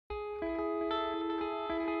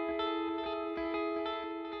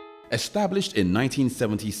Established in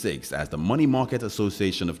 1976 as the Money Market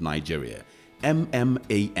Association of Nigeria,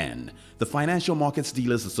 MMAN, the Financial Markets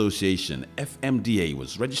Dealers Association, FMDA,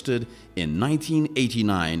 was registered in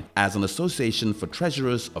 1989 as an association for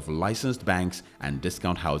treasurers of licensed banks and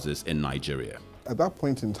discount houses in Nigeria. At that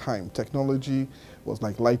point in time, technology was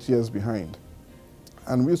like light years behind.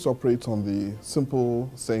 And we used to operate on the simple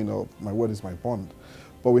saying of, my word is my bond.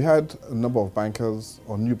 But we had a number of bankers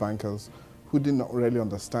or new bankers who did not really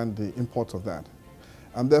understand the import of that.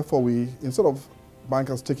 And therefore we, instead of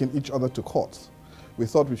bankers taking each other to court, we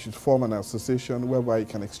thought we should form an association whereby you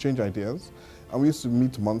can exchange ideas. And we used to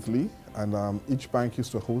meet monthly, and each bank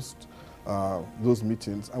used to host those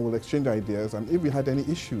meetings, and we'll exchange ideas. And if we had any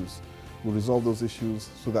issues, we'll resolve those issues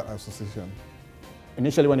through that association.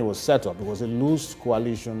 Initially, when it was set up, it was a loose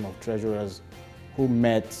coalition of treasurers who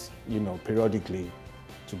met, periodically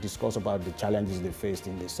to discuss about the challenges they faced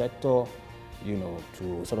in the sector,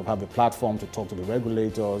 to sort of have a platform to talk to the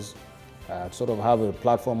regulators, sort of have a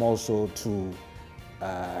platform also to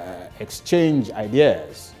exchange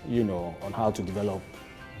ideas, on how to develop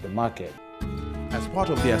the market. As part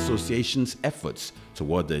of the association's efforts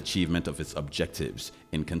toward the achievement of its objectives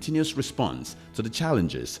in continuous response to the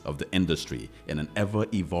challenges of the industry in an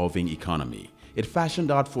ever-evolving economy, it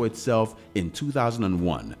fashioned out for itself in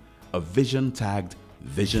 2001 a vision tagged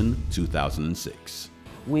Vision 2006.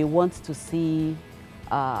 We want to see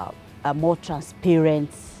a more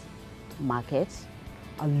transparent market,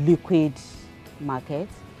 a liquid market.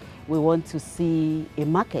 We want to see a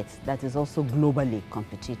market that is also globally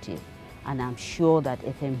competitive. And I'm sure that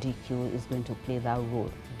FMDQ is going to play that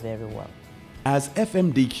role very well. As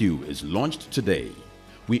FMDQ is launched today,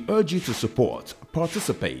 we urge you to support,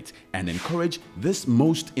 participate, and encourage this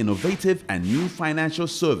most innovative and new financial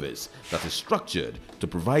service that is structured to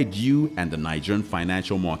provide you and the Nigerian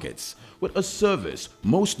financial markets with a service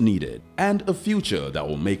most needed and a future that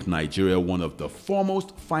will make Nigeria one of the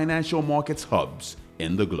foremost financial markets hubs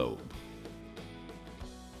in the globe.